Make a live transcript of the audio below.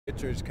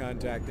Witcher's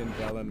contact in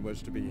Velen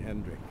was to be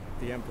Hendrik,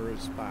 the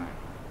Emperor's spy.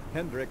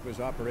 Hendrik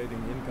was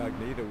operating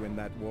incognito in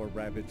that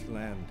war-ravaged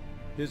land.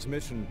 His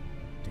mission,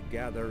 to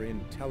gather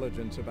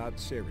intelligence about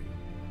Ciri.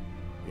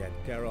 Yet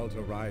Geralt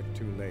arrived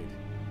too late.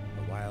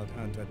 The Wild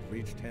Hunt had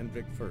reached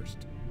Hendrik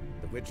first.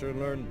 The Witcher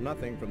learned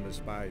nothing from the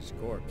spy's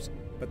corpse,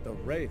 but the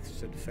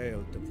Wraiths had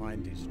failed to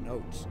find his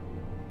notes.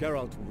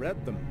 Geralt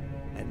read them,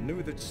 and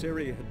knew that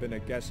Ciri had been a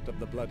guest of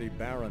the Bloody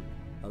Baron,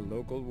 a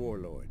local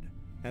warlord,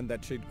 and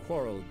that she'd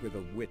quarreled with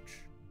a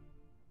witch.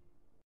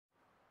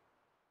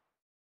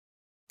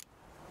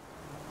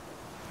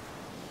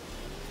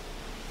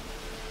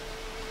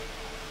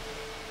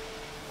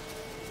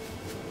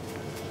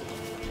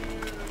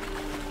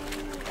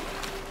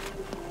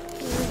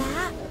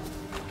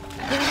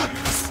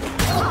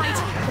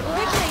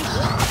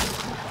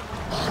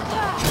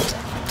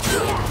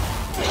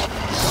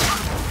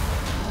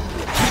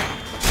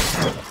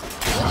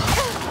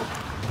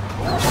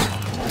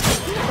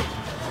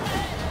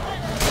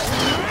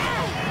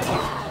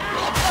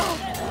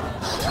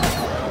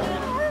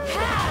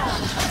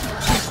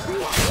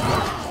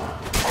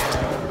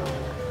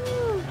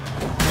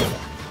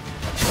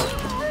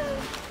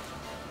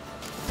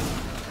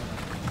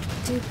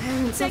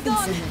 Send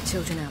their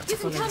children out to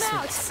follow come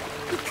out! suits.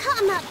 You cut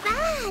them up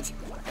bad!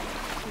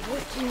 The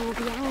Witch King will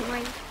be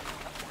angry.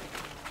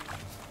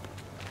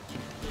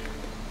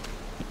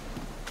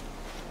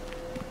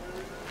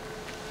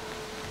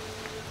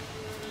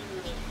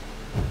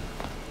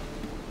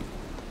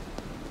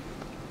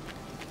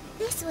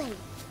 This way,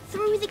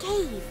 through the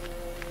cave.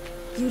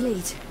 You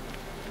lead.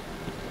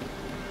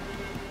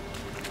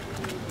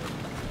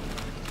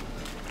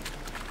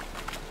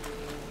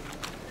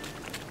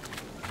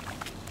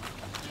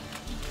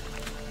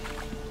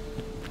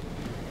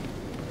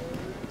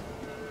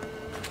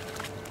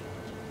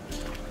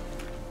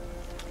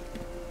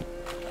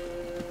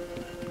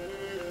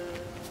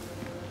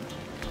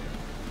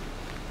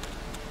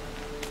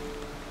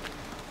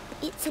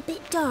 It's a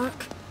bit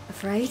dark.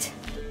 Afraid?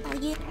 Are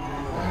you?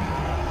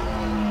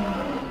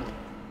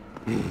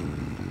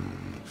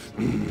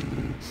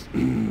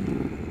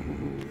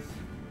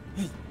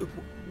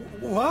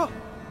 What?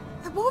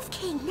 The Wolf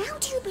King, now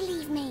do you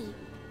believe me?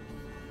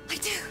 I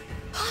do!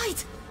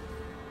 Hide!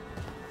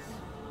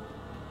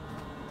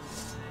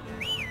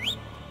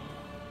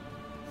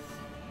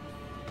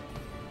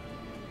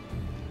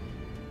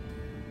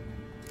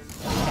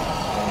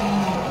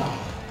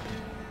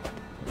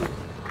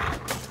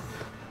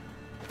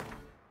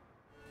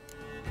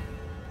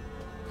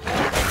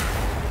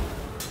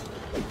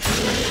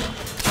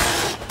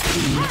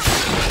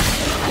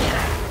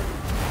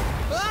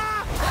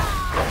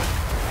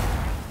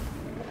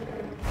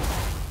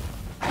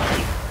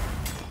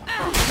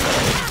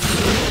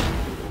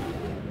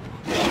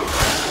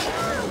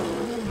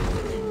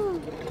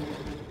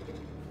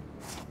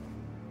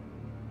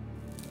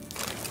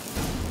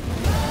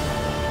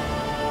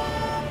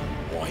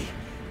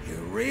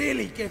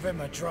 Give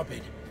him a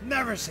drubbing.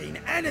 Never seen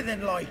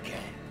anything like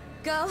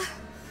it. Girl,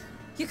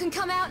 you can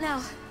come out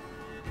now.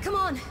 Come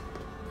on.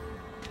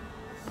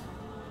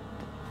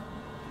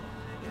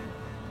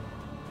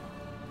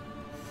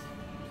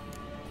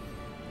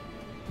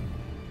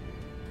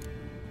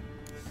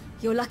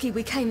 You're lucky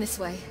we came this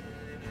way.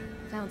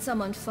 Found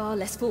someone far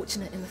less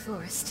fortunate in the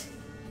forest.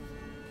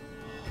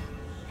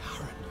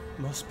 Aaron,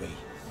 must be.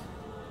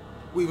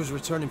 We was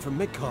returning from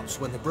Midcops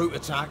when the brute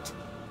attacked.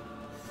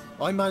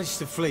 I managed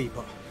to flee,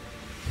 but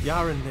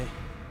Yaren,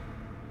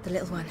 the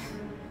little one.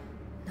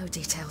 No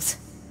details.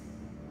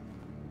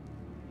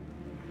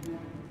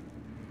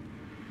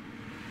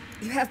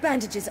 You have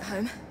bandages at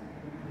home?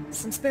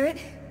 Some spirit?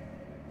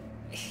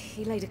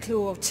 He laid a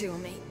claw or two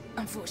on me,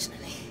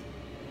 unfortunately.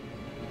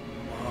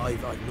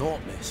 I've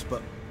not, miss,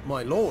 but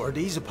my lord,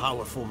 he's a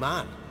powerful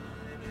man.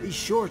 He's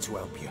sure to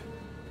help you.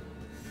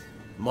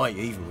 Might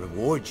even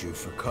reward you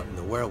for cutting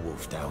the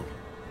werewolf down.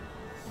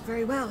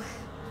 Very well.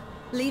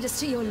 Lead us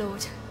to your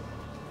lord.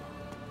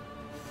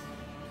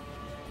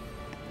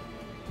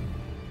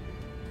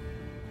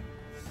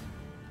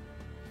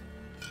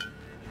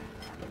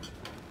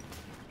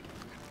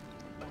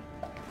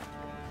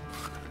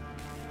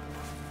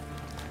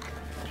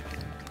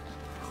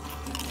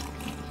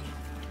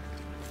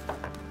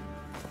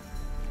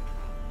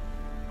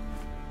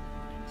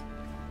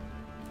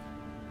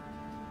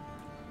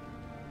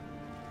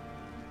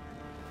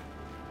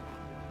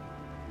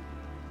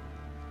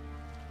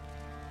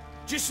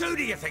 Just who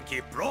do you think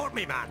you brought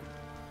me, man?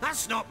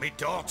 That's not me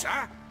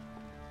daughter.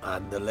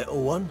 And the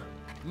little one?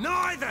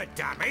 Neither,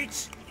 damn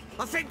it!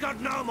 I think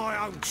I'd know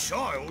my own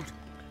child.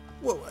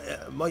 Well,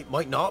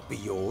 might not be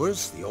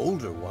yours, the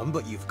older one,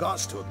 but you've got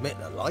to admit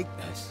a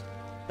likeness.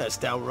 That's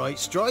downright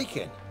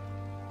striking.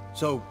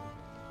 So,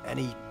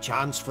 any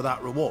chance for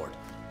that reward?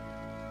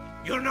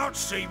 You'll not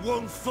see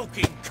one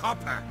fucking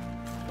copper.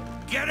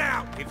 Get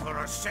out before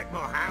I set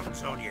my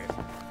hounds on you.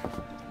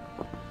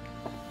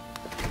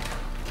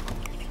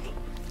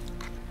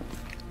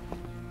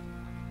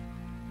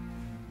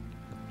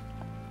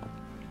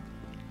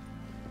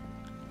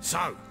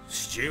 So,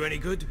 stew any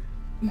good?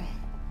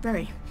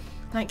 Very.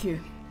 Thank you.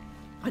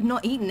 I'd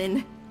not eaten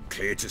in...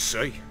 Clear to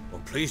see.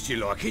 I'm pleased you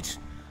like it.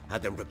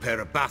 Had them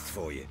prepare a bath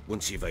for you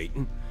once you've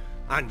eaten,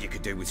 and you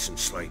could do with some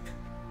sleep.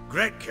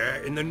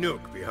 Gretka in the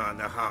nook behind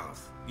the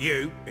hearth.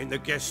 You in the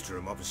guest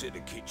room opposite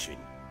the kitchen.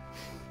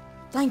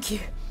 Thank you.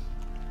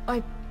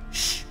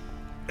 Shh.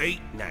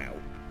 Eat now.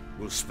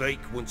 We'll speak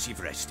once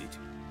you've rested.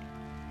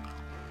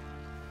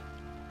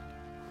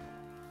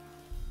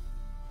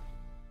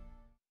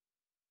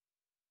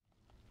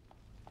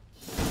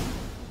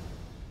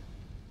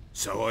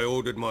 So I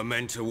ordered my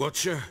men to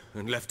watch her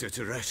and left her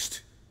to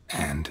rest.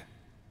 And?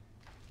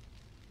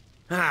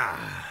 A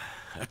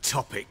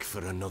topic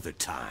for another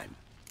time.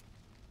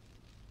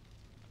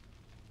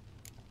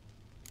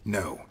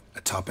 No,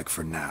 a topic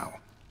for now.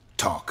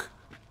 Talk.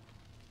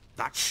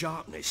 That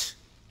sharpness.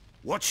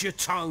 What's your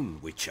tone,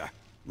 Witcher?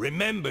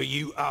 Remember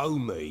you owe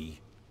me.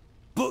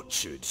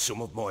 Butchered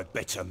some of my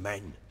better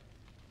men.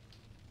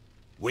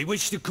 We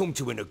wish to come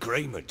to an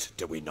agreement,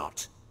 do we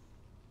not?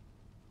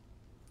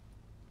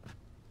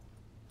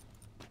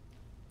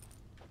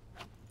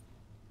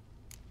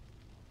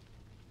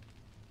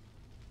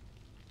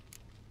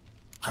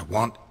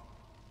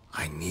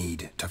 I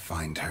need to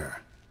find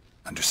her.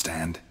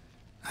 Understand?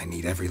 I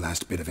need every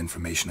last bit of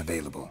information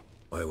available.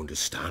 I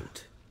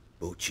understand.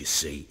 But you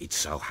see, it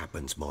so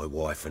happens my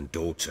wife and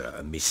daughter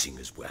are missing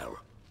as well.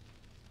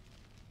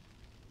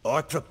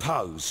 I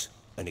propose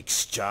an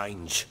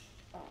exchange.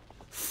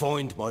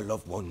 Find my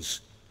loved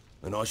ones,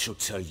 and I shall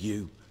tell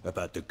you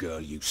about the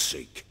girl you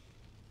seek.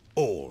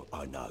 All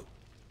I know.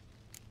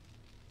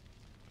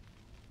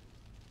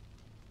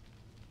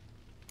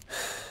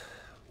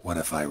 What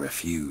if I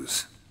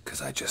refuse?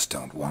 'Cause I just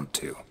don't want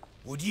to.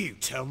 Would you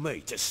tell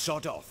me to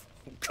sod off?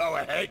 Go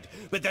ahead,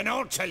 but then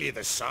I'll tell you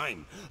the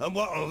same. And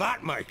what'll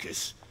that make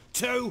us?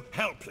 Two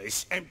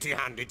helpless,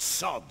 empty-handed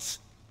sods.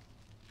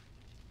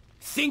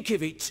 Think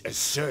of it as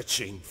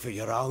searching for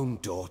your own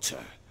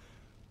daughter.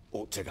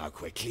 Ought to go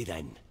quickly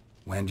then.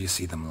 When do you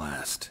see them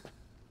last?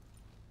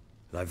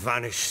 They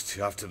vanished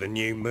after the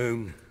new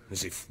moon,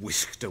 as if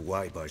whisked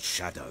away by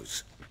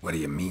shadows. What do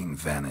you mean,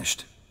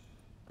 vanished?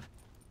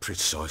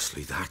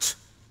 Precisely that.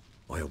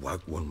 I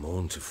awoke one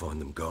morn to find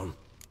them gone.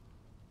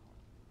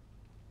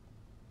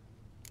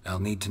 I'll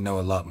need to know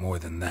a lot more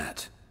than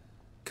that.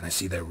 Can I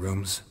see their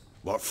rooms?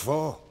 What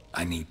for?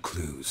 I need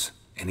clues.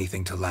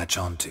 Anything to latch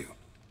onto.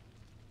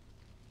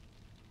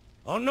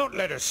 I'll not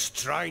let a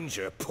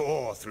stranger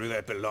pore through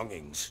their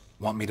belongings.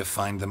 Want me to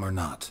find them or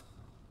not?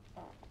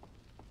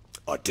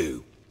 I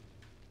do.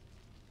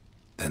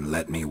 Then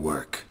let me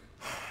work.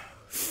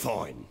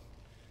 Fine.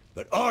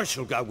 But I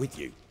shall go with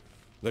you.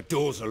 The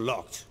doors are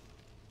locked.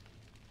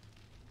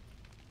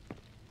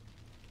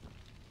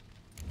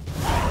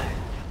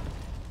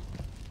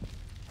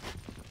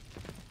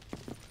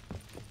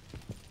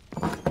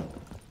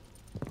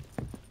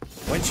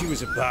 When she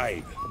was a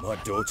babe, my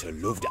daughter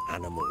loved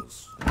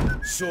animals.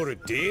 Saw a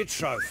deer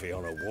trophy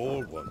on a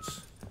wall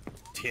once.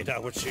 Do you know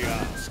what she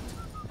asked?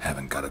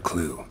 Haven't got a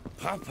clue.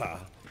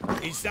 Papa,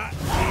 is that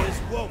deer's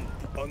wump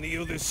on the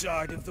other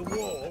side of the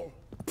wall?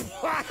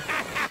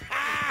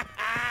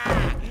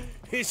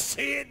 You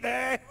see it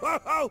there?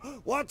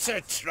 What's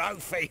a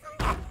trophy?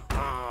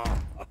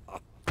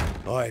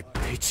 I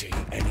pity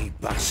any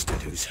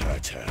bastard who's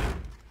hurt her.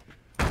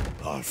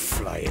 I'll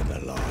flay him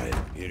alive.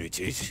 Here it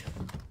is.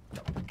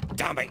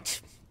 Damn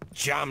it!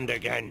 Jammed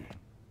again.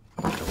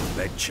 Our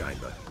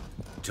bedchamber.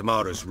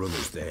 Tamara's room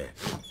is there.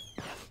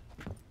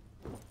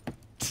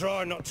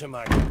 Try not to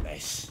make a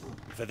mess.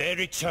 For their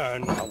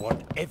return, I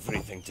want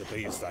everything to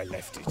be as they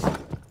left it.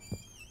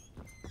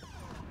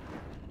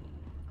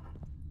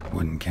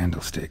 Wooden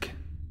candlestick.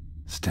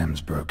 Stem's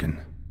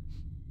broken.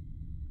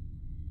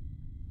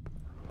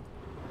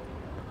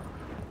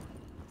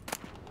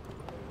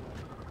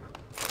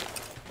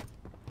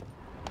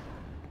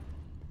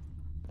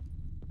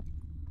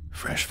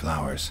 Fresh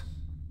flowers.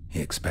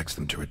 He expects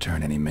them to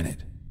return any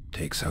minute.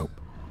 Takes hope.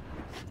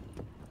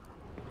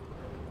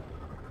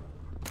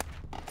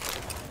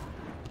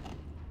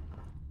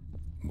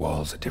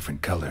 Walls a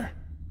different color.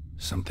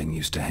 Something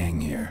used to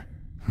hang here.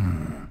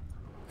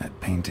 That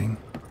painting?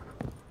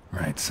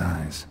 Right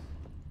size.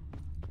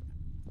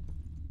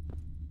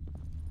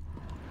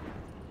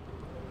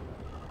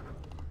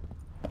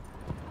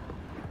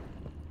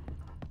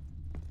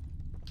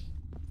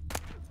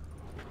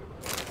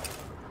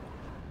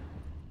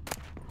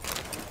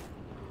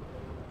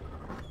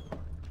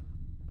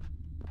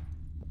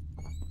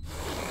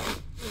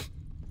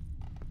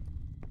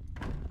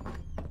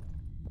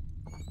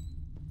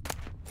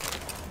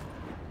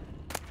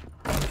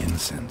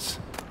 Incense.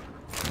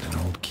 And an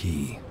old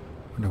key.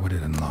 Wonder what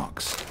it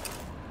unlocks.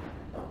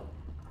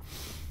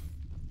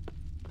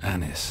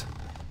 Anise.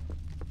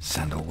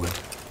 Sandalwood.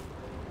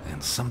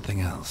 And something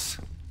else.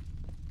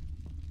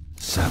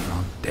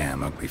 Saffron.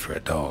 Damn ugly for a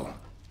doll.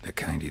 The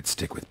kind you'd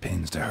stick with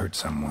pins to hurt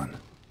someone.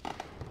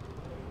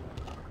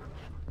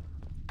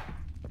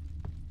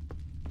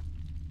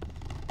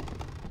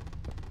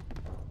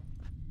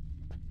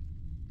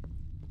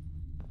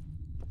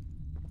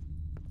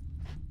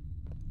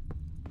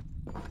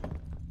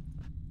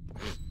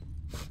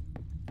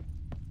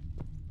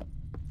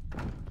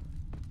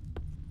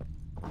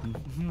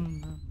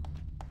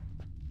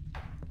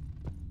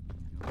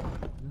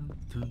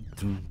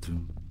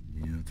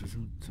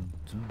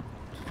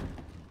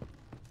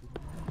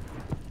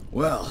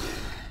 Well,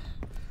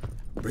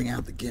 bring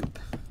out the gimp.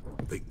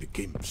 Think the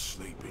gimp's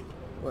sleeping.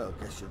 Well,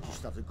 guess you'll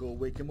just have to go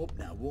wake him up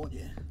now, won't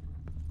you?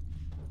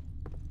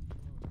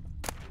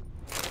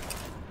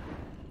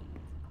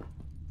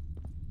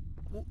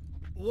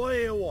 What do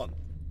you want?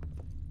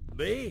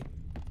 Me?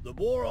 The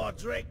more I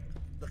drink,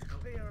 the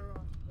clearer I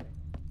think.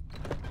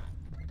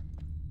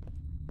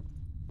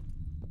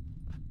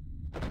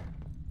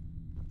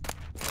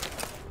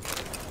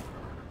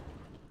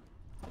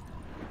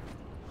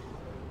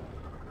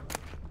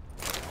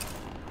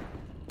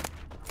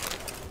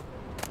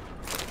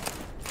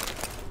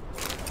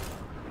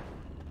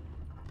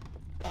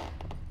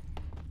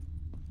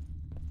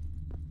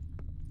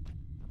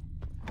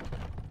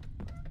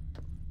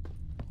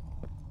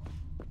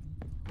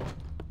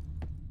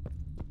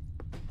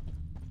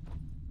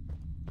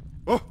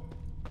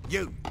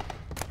 You!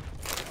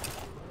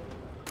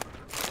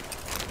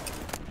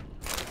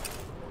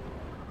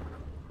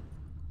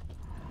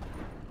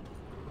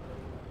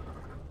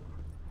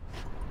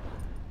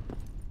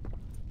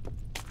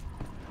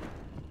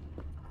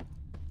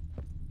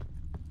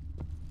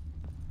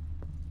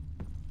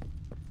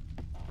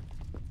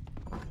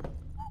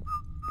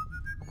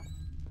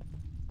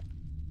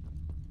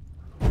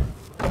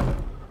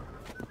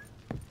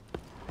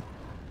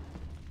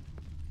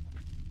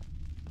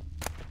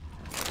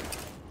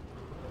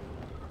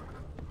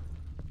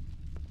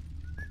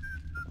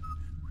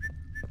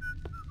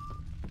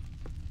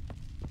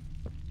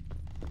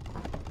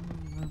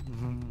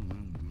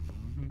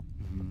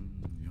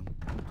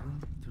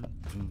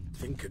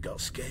 Think I got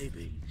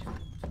scabies.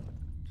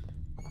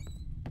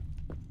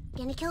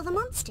 Gonna kill the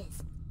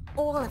monsters?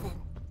 All of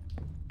them.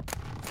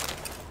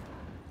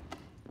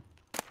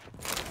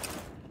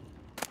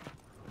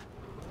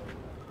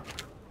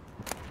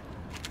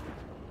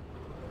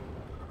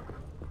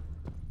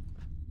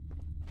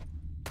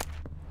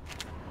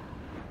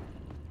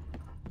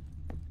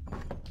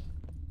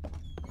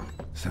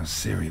 So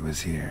Siri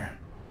was here.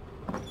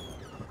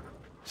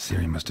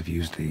 Siri must have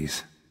used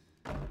these.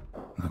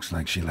 Looks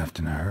like she left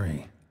in a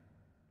hurry.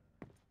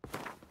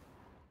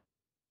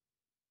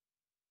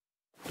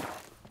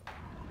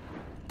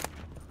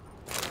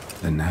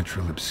 The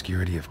Natural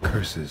Obscurity of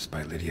Curses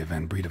by Lydia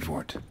van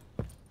Bredevoort.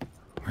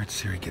 Where'd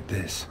Siri get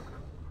this?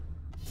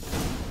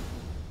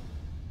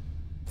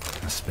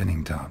 A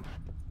spinning top.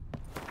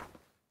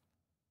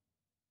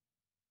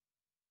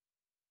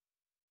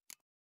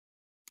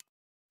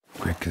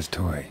 Gritka's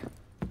toy.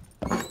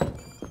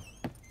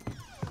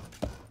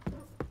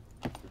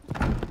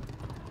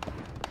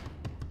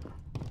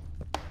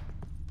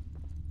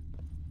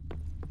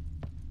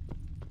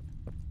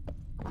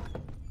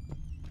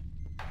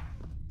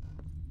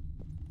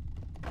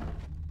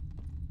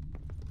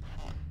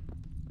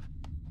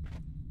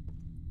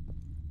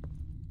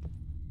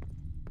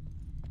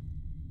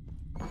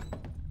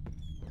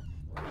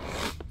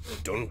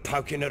 Done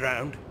poking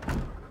around?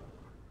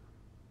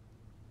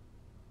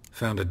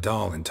 Found a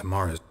doll in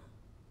Tamara's.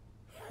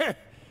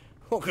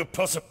 What could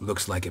possibly...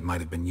 Looks like it might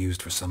have been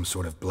used for some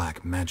sort of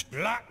black magic.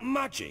 Black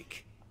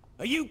magic?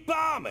 Are you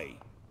balmy?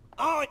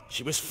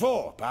 She was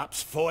 4,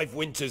 perhaps 5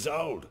 winters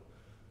old.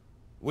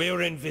 We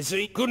were in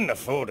Vizzy. Couldn't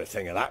afford a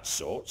thing of that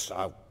sort,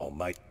 so I'll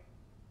make...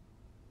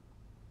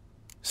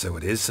 So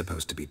it is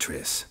supposed to be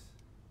Triss.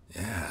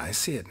 Yeah, I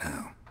see it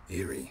now.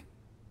 Eerie.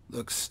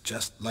 Looks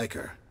just like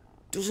her.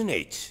 Doesn't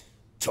it?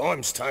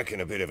 Time's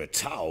taken a bit of a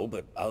toll,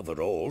 but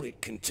overall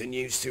it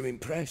continues to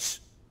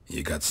impress.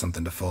 You got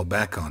something to fall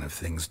back on if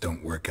things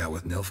don't work out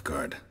with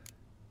Nilfgaard.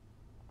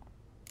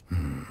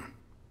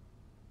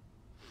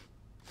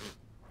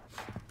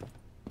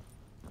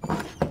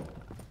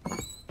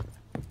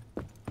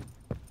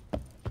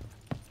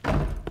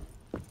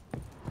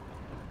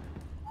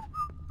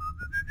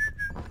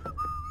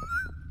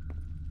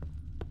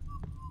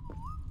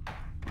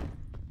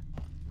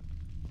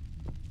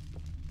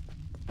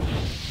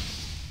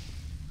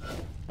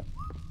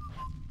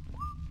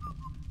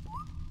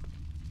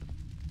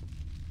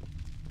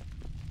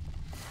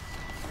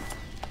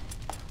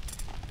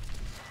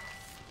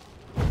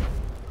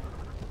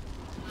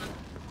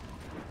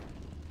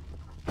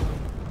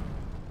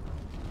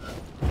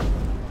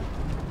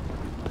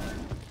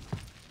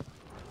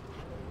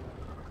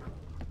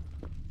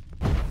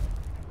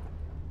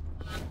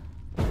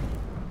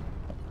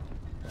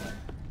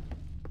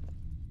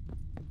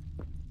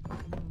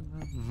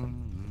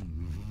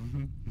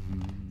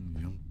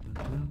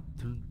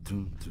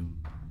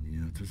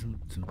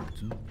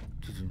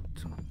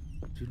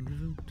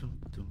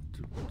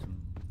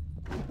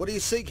 What do you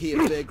seek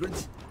here,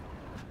 vagrant?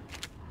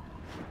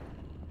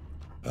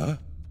 Huh?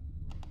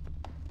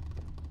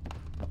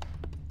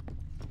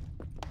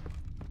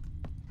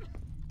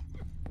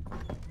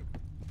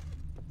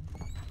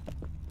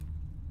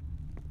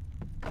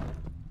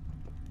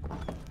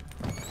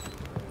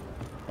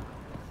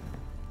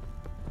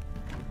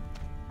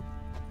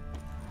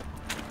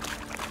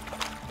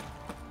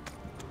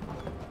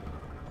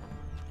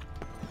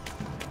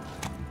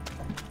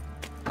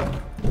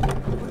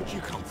 Where'd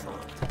you come from?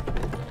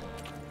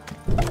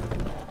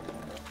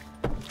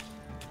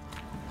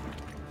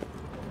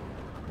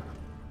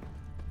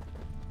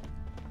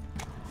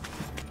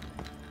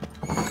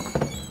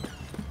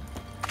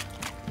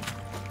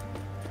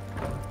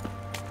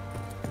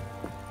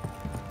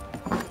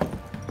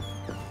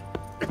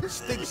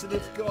 thinks of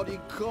this guardian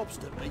corpse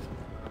to me.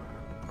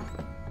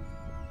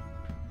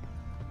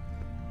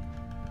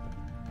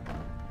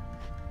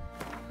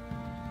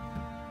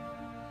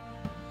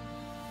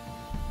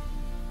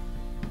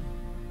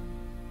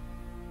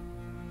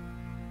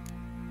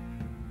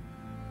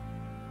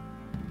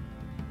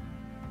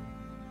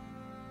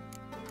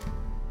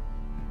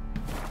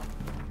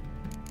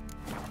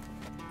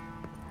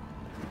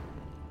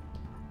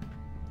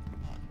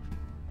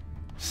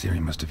 Ciri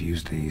must have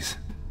used these.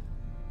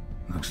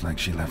 Looks like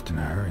she left in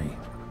a hurry.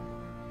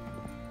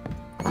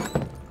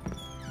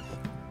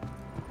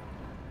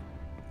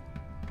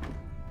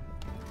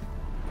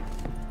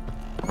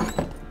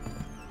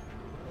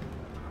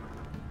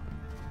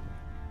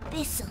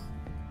 Thistle.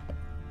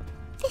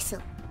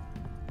 Thistle.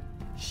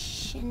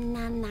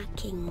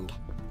 Shenanaking.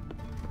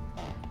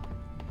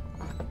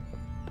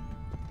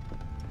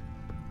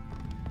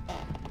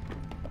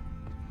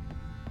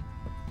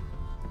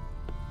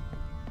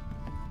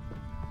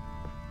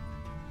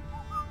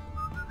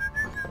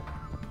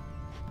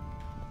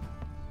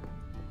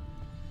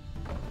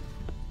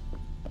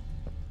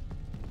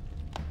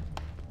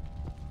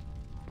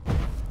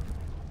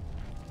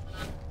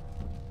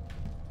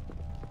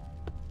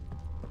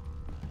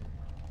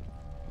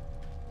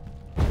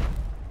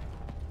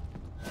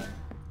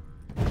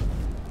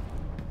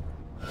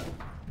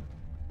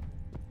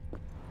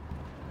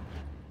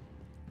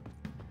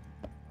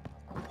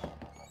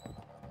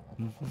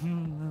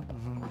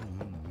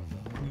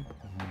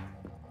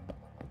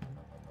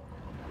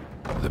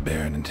 The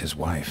Baron and his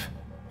wife.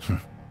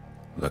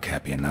 Look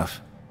happy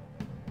enough.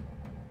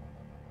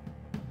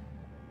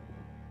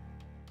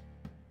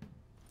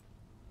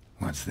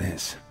 What's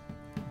this?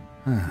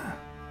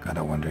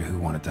 Gotta wonder who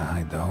wanted to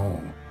hide the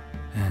hole.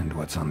 And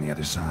what's on the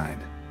other side.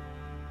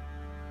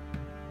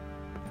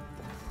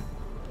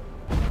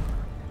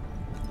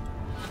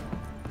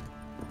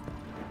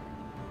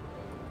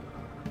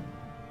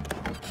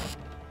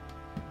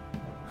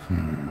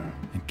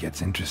 It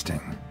gets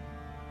interesting.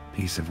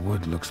 Piece of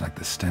wood looks like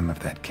the stem of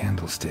that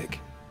candlestick.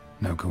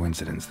 No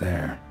coincidence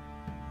there.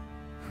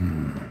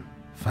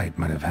 Fight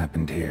might have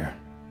happened here.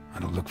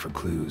 I'll look for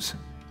clues.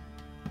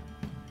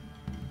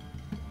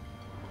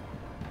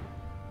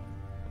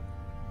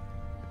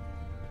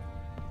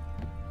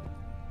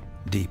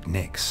 Deep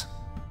nicks.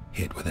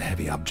 Hit with a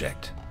heavy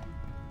object.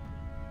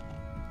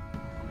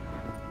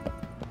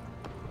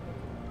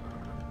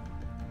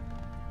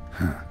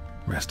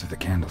 Rest of the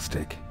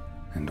candlestick.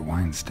 And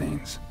wine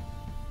stains.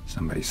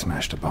 Somebody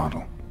smashed a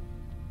bottle.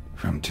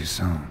 From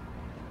Toussaint.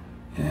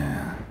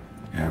 Yeah,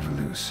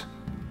 Ervelus.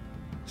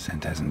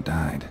 Scent hasn't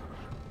died.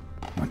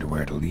 Wonder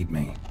where it'll lead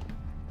me.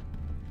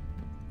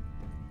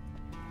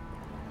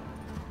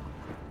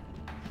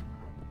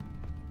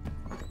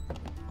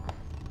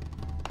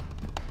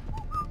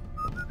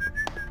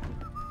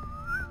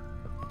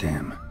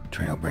 Damn,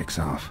 trail breaks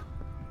off.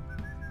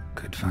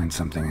 Could find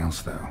something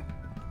else though.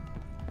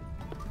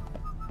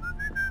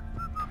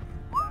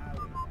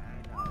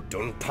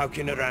 Done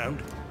poking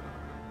around?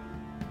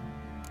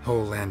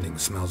 Whole landing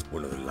smells...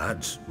 One of the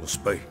lads,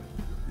 must be.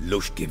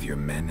 Lush, give your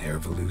men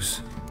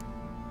Ervelus.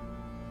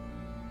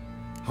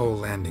 Whole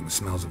landing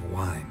smells of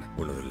wine.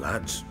 One of the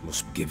lads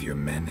must... Give your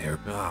men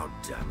Oh,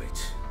 damn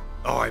it.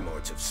 I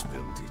might have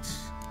spilled it.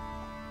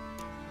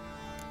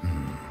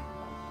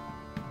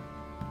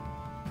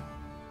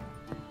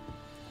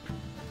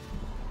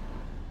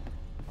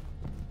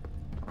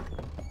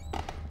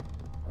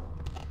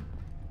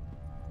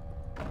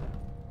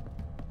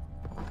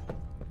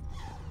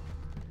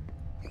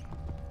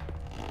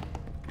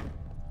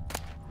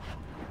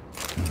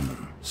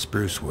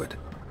 Spruce wood.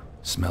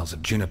 Smells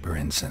of juniper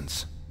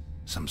incense.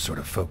 Some sort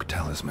of folk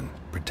talisman.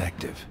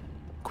 Protective.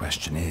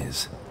 Question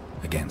is,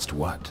 against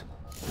what?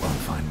 Won't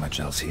find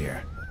much else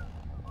here.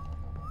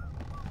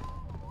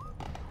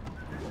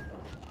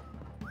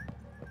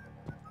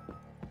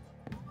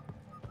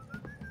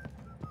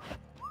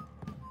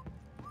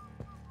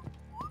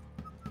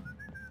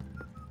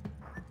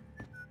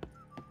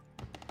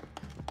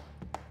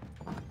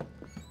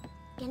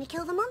 Gonna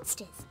kill the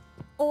monsters?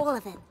 All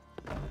of them.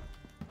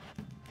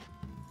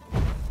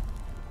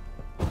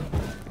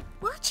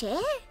 Watch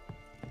it.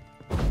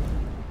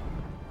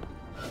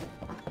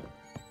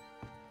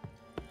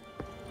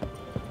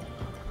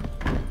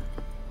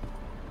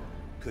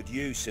 Could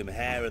use some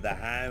hair of the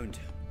hound.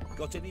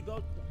 Got any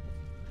vodka?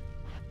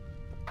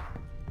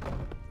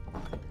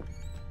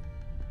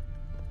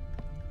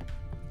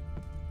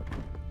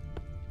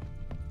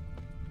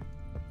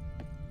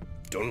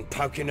 Done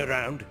poking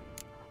around?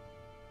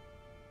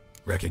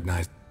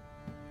 Recognized?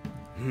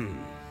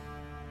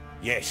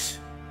 Yes.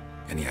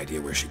 Any idea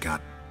where she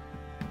got?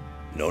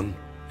 None.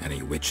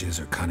 Any witches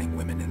or cunning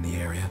women in the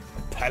area?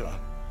 Pella.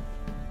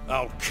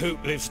 Old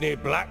Coot lives near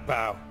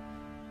Blackbow.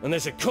 And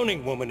there's a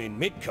cunning woman in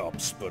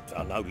Midcopse, but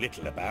I know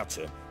little about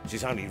her.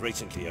 She's only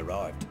recently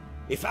arrived.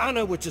 If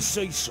Anna were to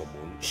see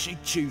someone,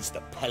 she'd choose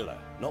the Pella,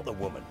 not the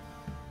woman.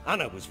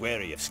 Anna was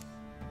wary of...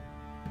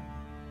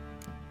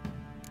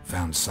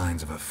 Found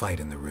signs of a fight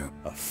in the room.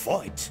 A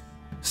fight?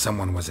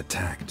 Someone was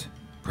attacked.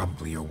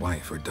 Probably your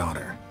wife or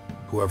daughter.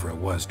 Whoever it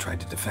was tried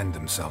to defend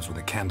themselves with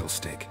a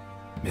candlestick.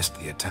 Missed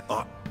the attack.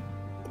 I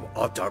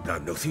don't know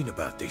nothing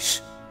about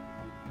this.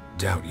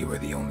 Doubt you were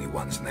the only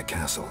ones in the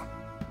castle.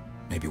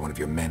 Maybe one of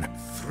your men...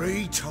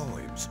 3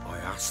 times I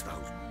asked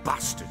those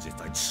bastards if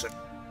they'd sit.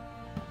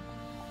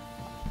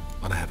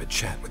 Want to have a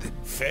chat with it?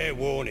 Fair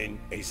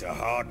warning, he's a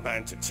hard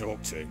man to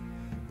talk to.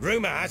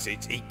 Rumour has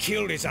it he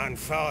killed his own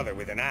father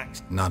with an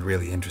axe. Not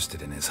really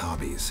interested in his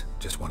hobbies.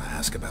 Just want to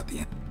ask about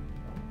the...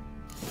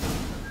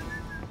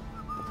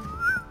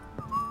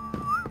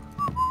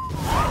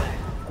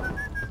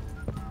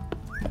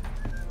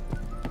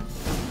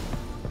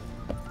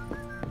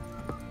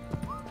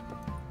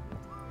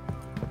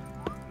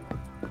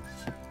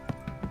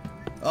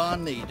 I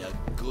need a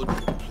good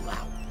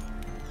plow.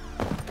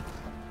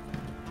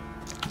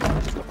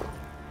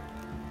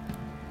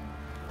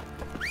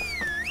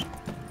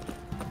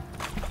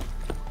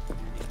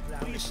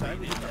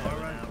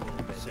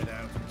 Sit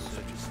out and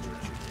search a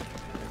structure.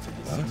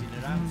 Sitting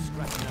around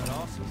scratching our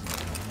asses.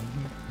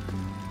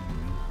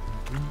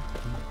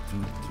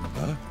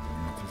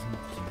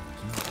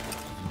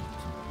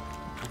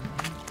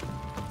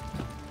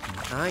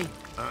 Aye.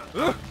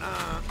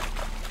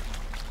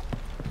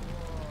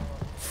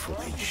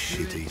 Fucking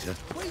shit eater.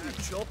 Where are you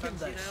chopping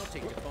this?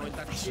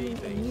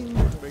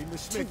 Been the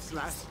Smiths,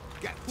 lass.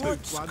 Get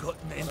What's one.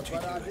 cutting into you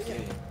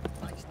again?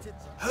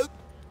 How?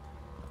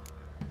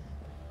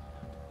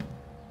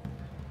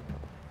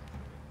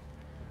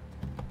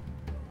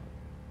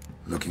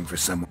 Looking for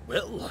someone...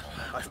 Well,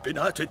 I've been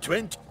out at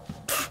 20.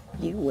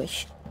 You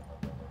wish.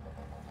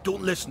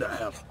 Don't listen to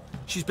her.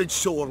 She's been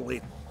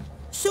sorely.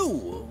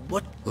 So,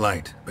 what?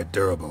 Light, but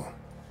durable.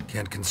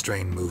 Can't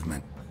constrain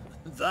movement.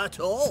 That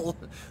all?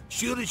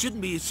 Sure it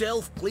shouldn't be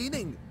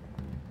self-cleaning.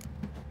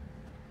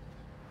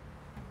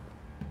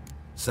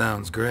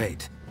 Sounds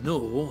great.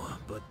 No,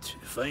 but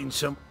find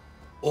some...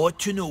 Ought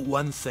to know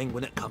one thing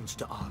when it comes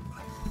to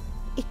armor.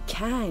 It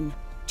can.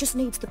 Just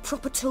needs the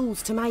proper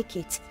tools to make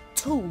it.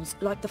 Tools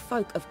like the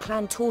folk of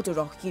Clan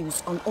Torderoch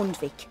use on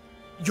Undvik.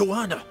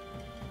 Joanna,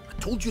 I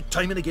told you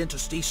time and again to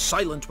stay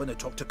silent when I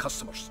talk to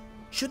customers.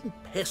 Shouldn't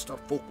pester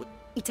folk with...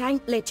 It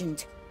ain't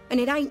legend, and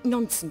it ain't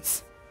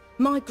nonsense.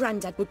 My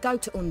granddad would go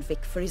to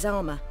Undvik for his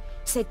armour.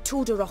 Said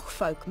Torderoch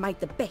folk made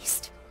the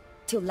best.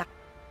 Till la...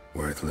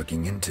 Worth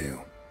looking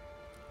into.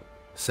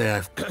 Say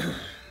I've...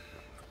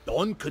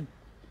 Dawn could...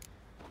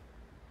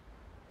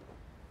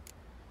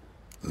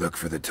 Look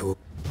for the tool.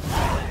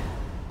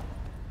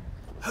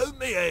 How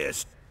may I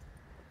ask?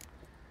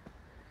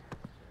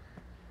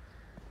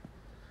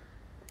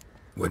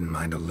 Wouldn't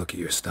mind a look at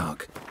your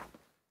stock.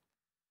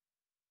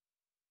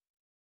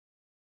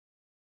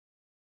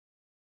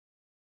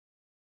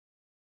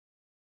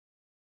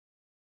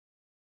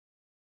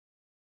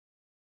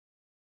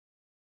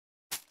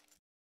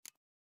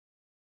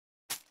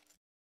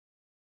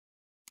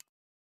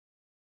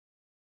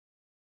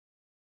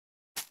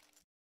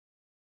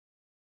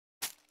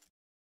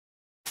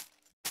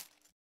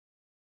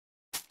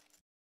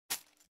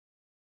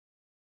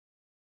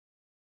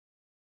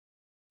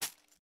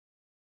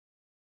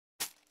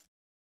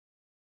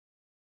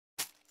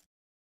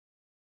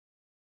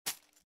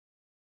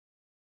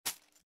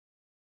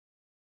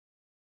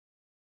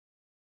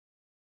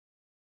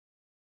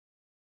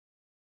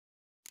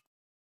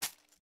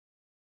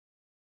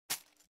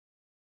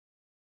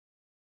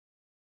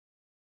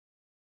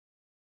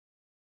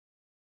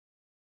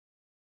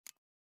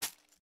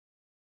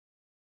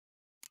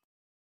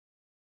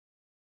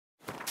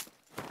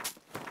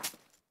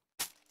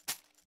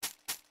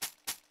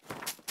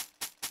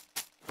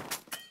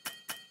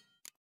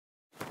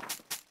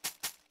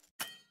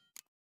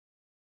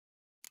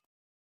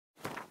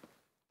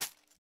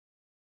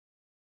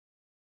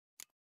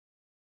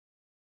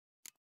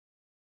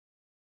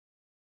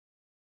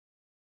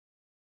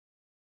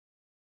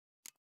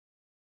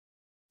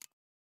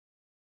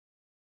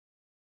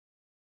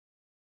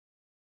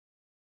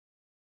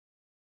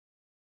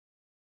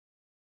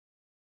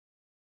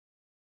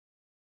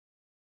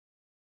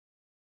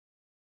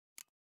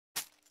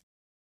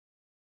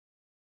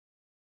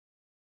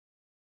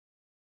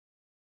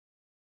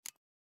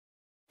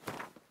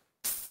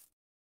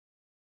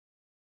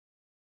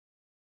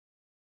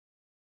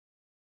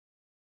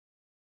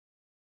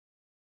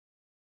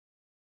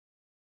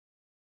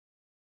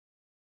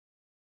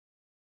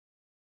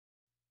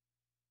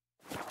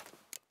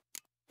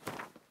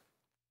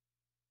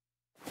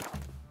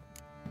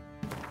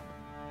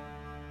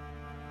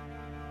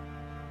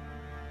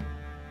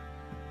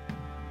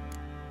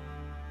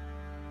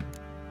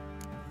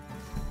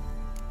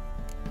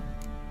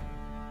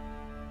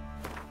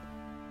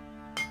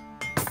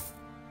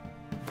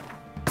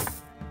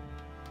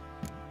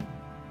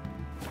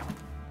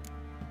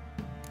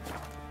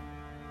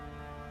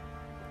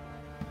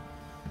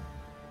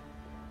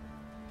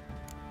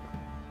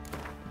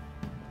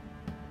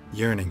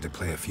 Yearning to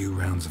play a few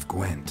rounds of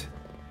Gwent.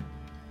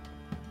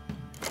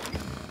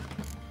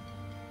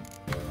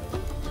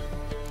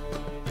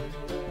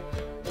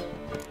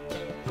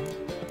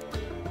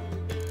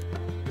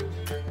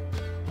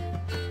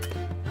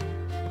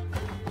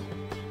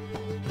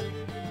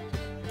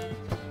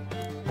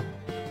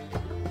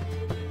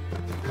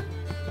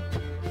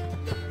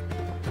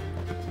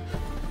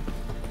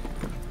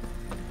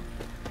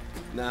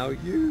 now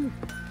you.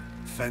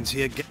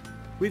 Fancy again?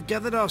 We've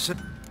gathered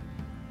ourselves.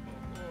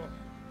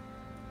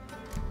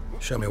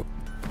 Show me.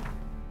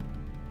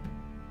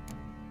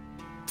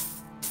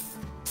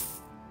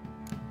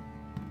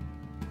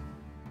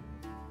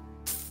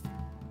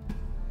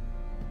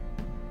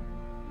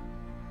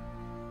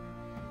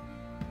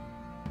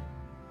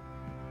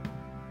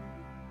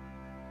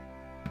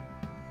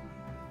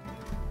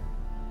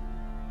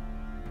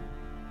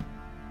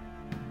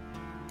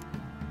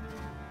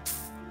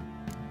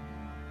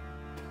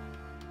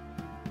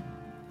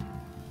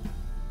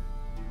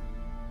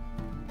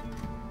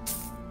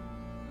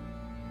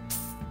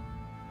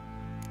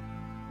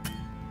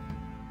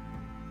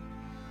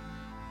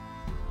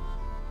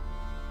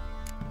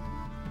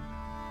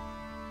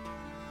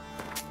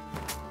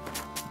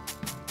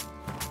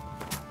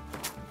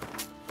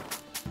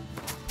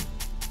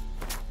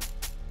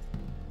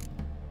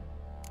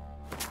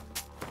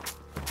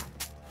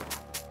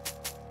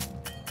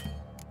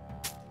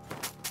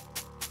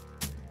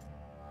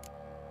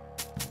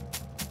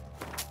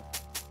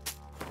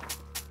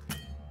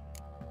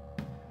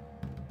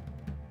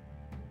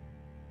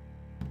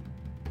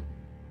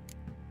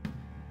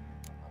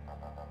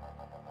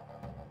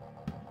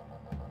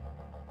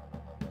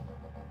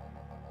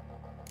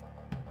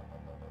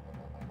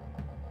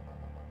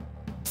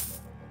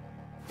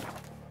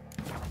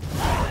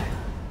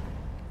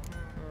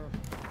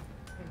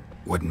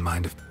 Wouldn't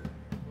mind if...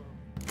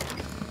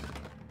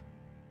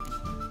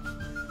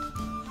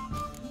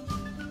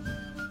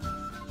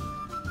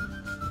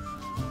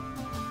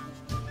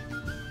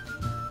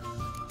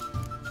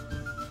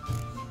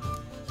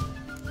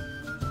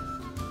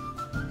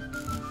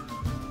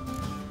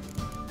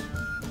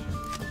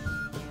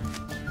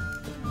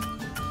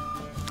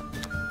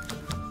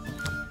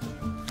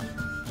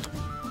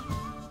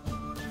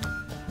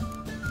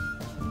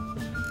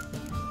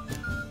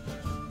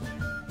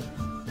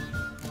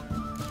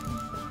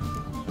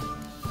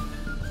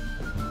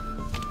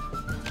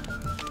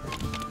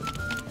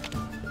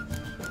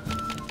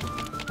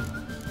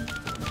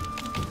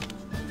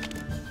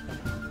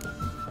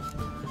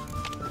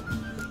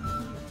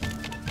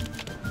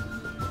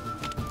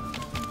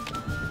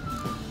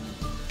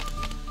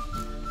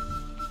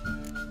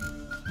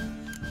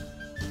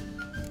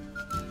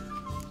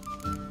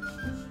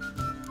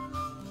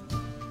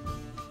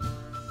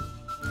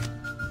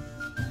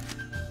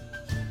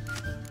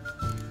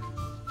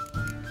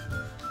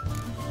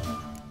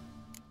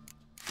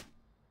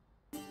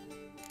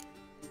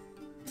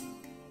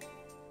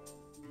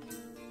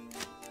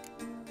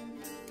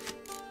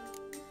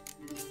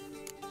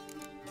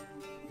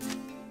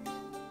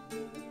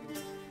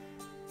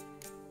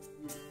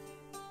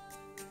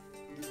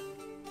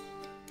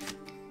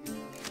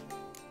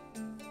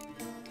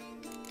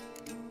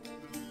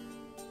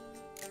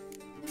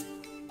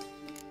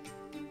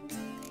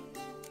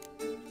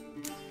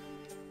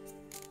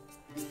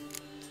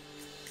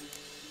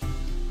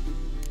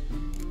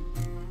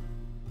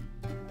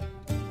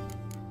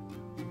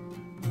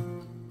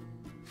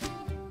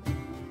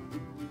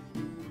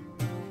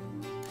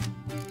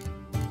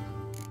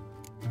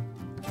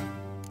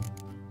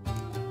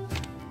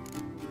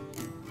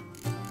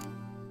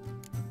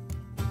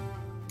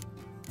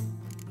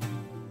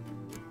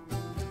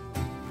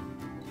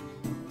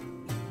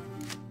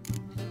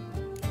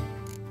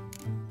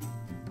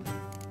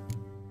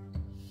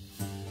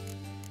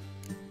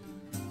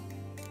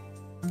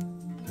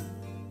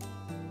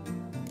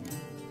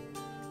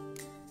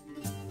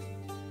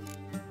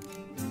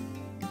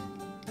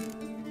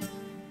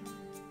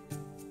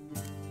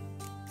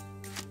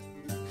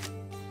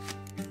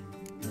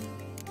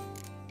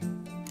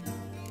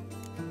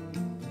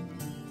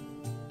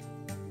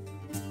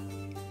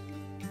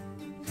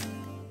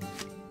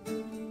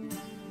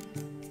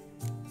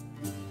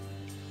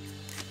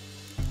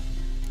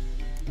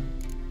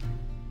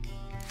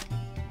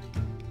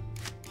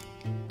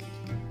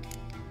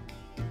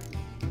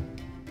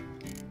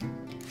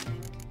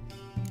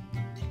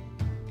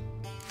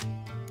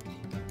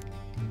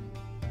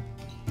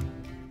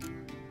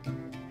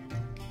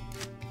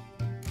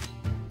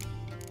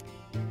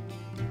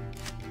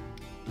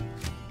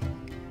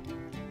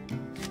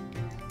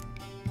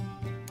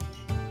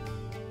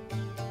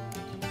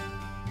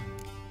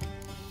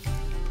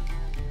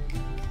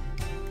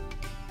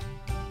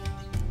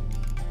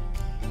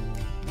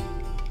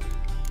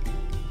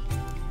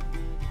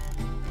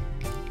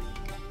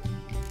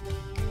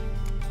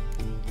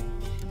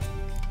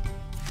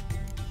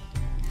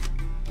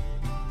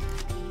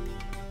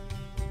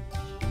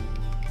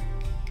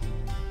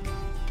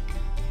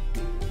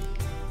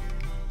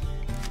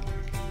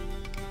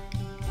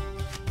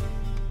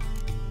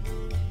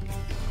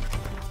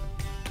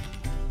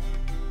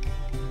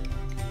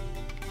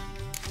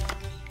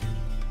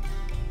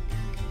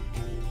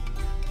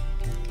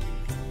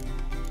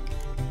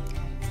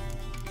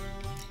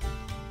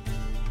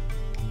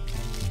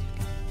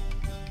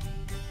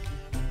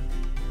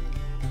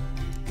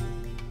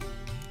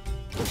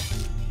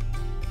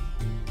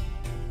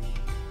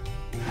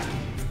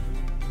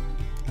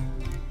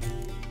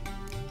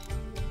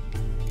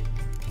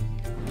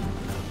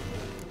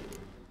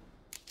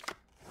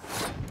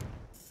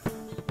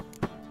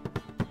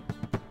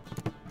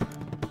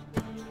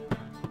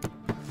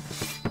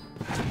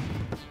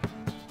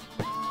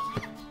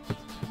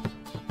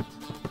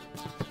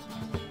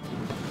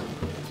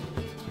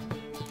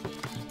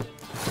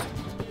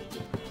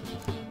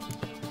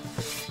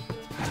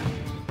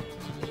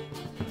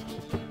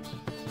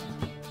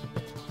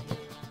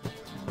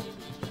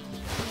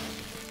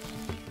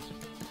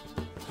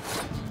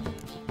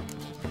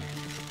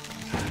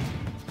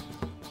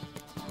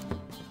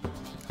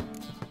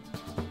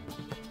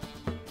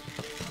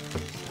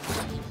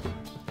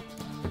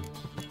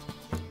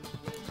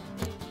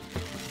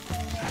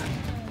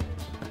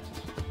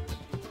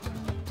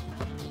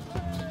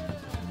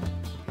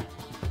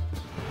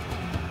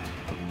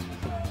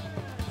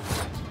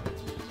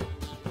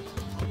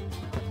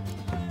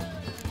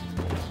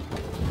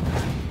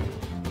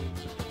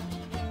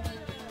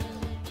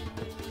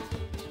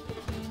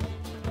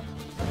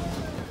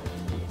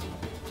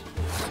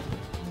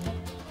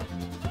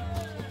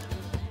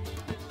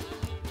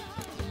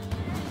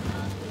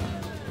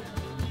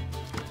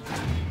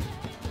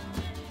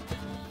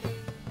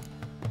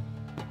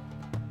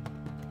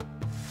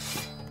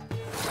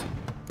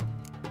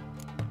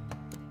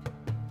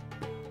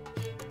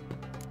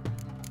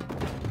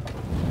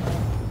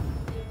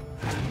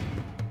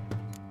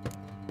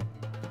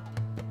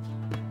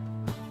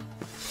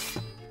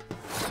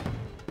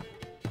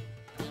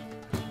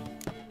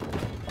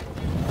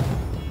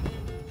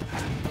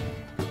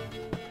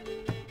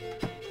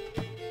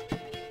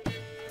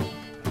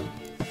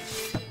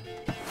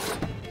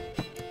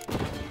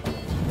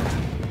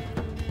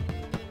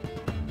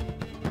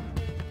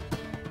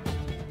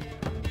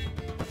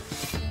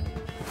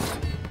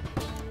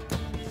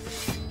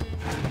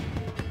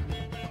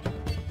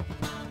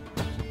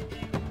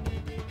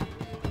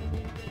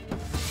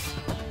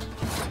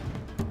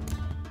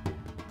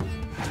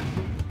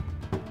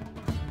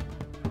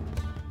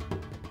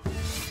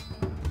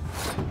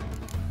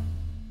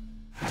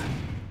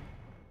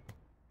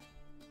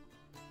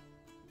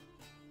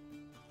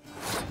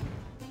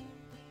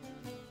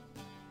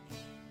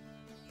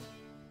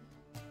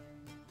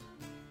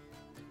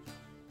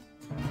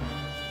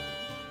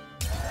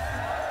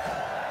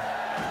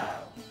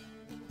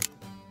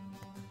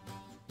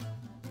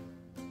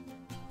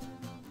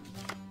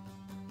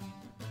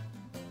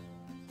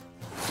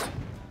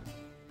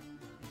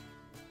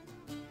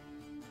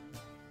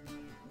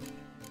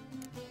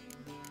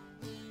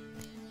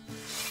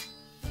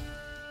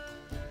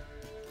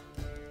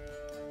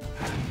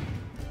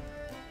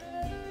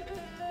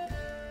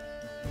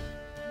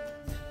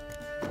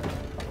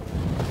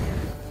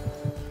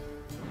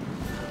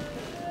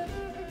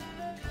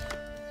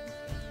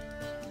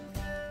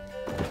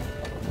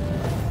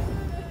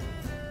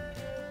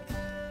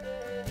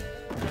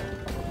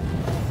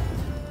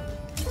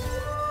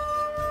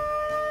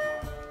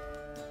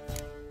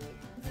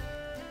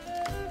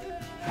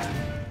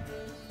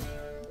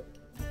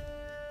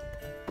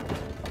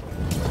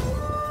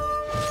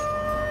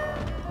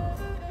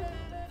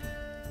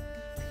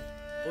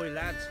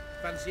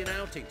 fancy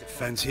an outing to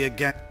Fancy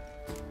again?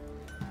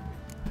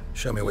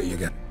 Show me what you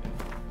got.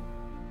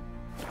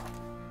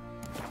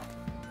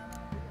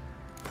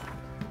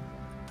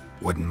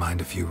 Wouldn't mind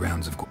a few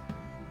rounds of...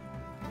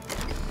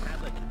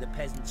 have it in the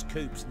peasants'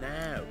 coops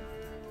now.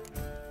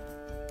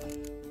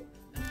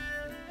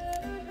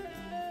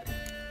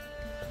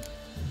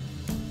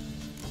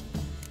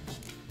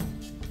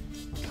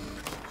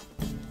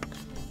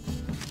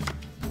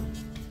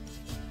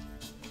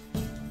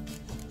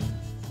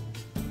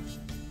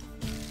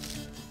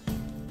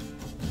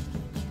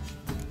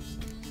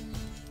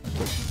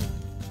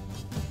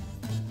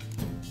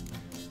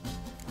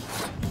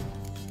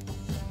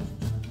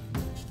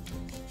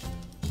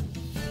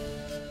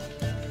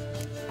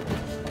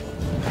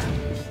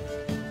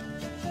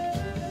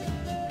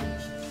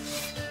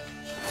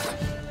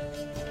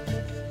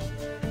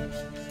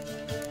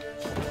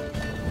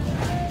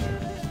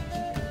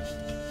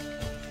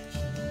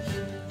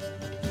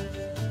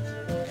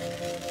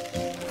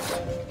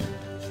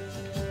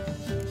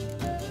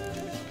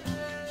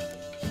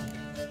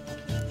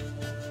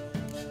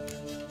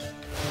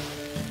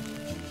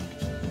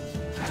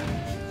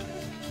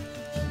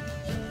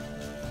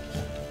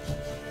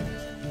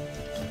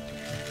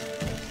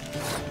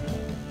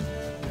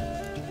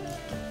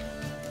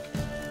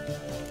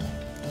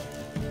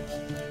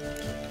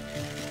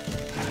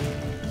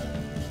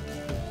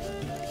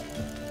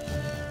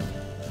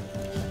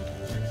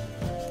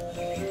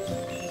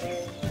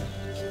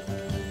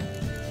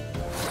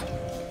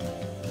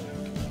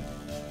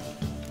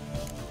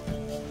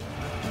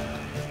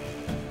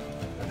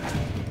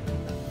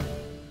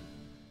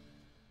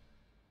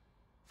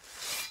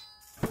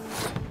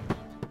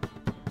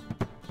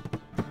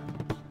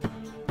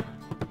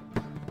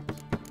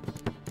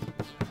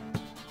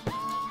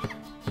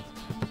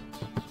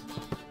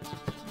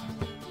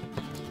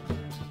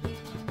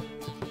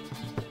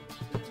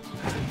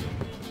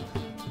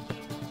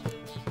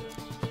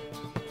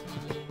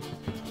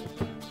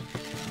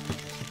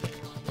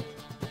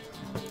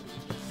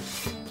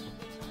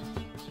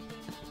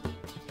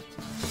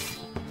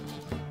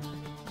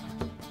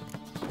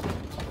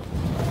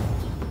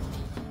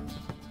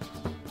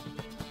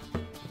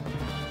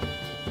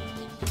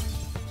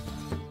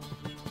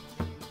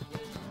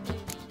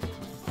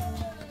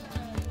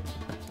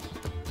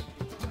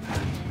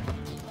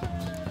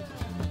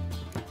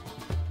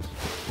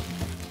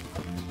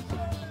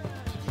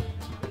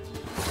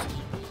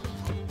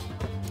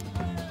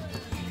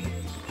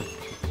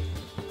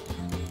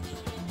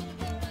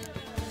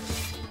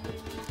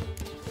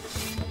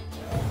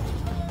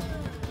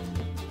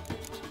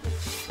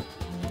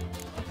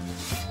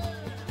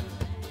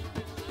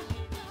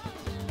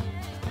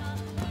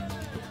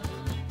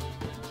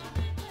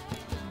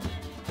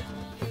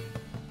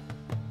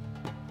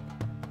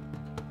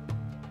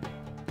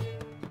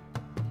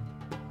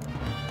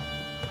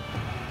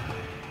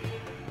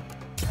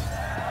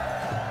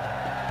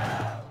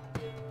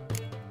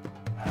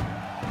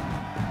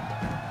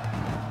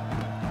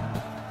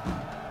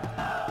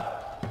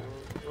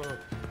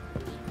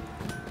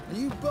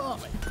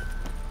 barmy.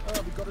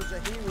 Oh, we got us a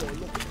hero,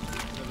 look.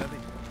 The levy.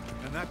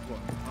 And that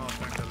one, half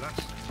back the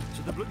last.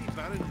 So the bloody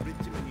Baron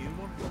ripped him a new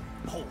one.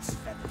 Horse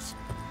feathers.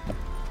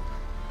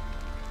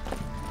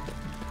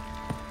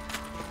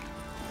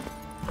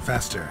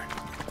 Faster.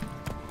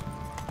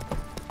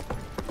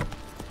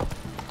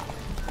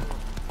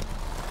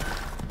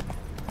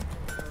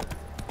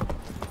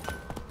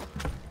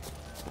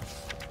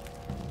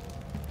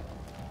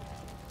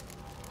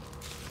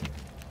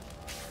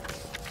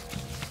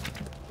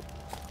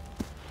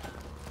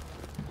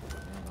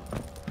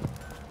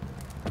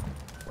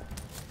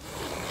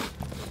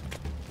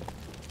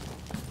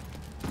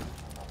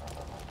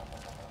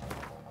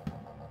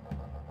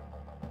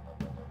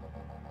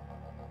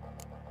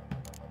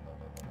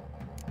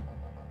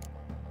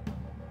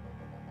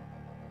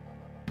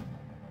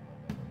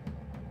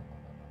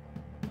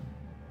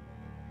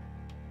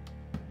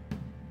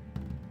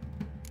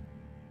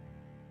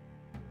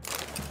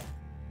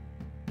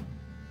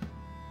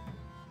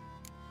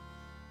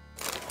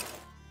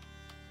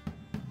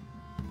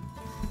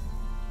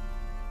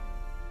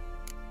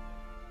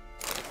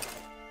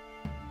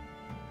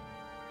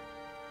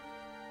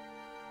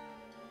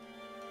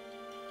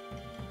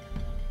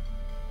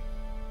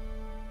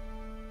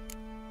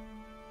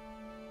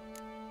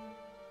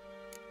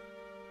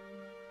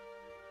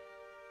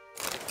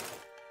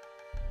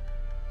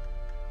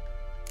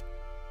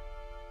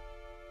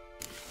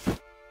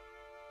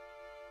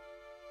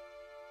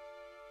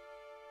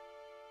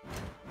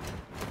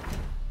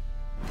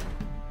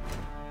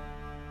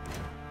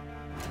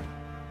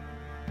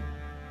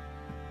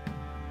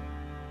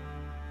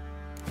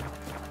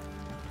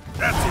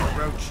 That's it,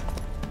 Roach.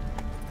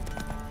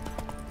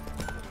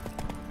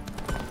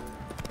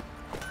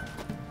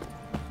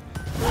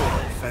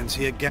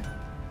 Fancy again?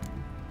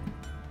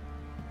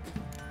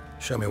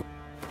 Show me.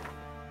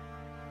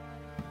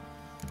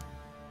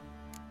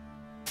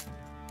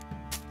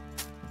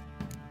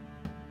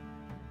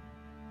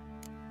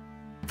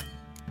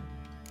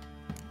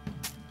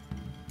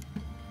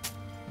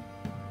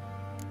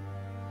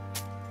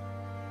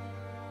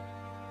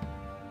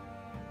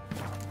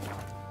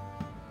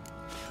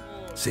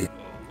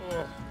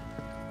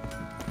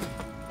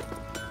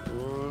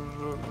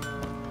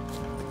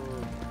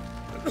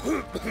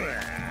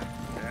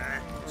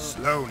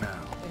 Slow now.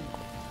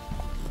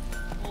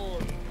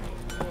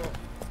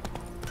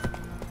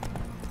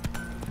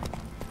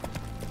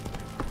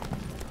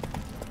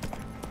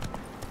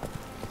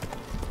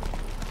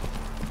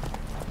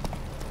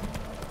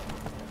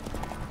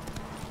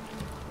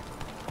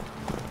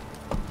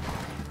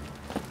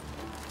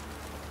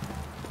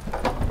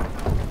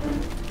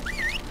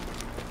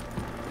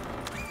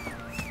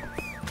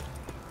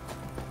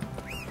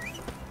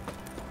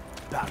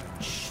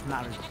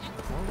 Married.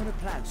 If I want to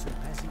plough some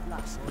passive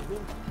lass, I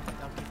will.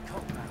 Don't get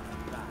caught back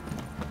like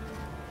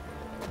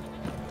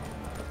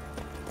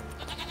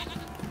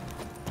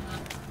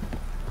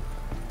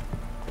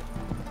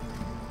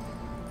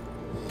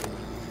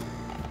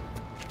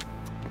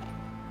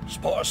that.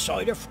 Spot a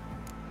cider.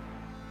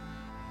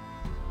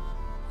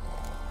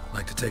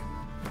 Like to take...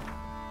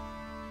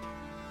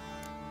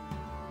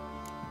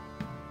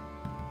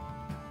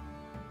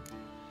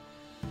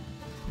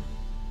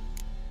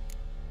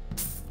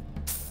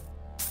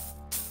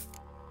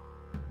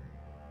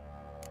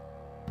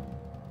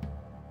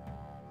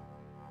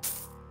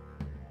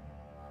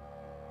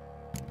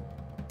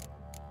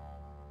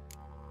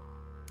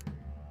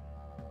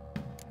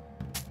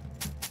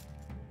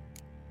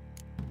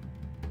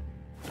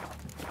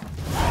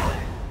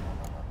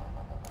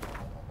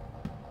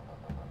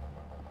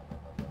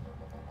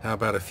 How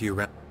about a few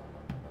rounds?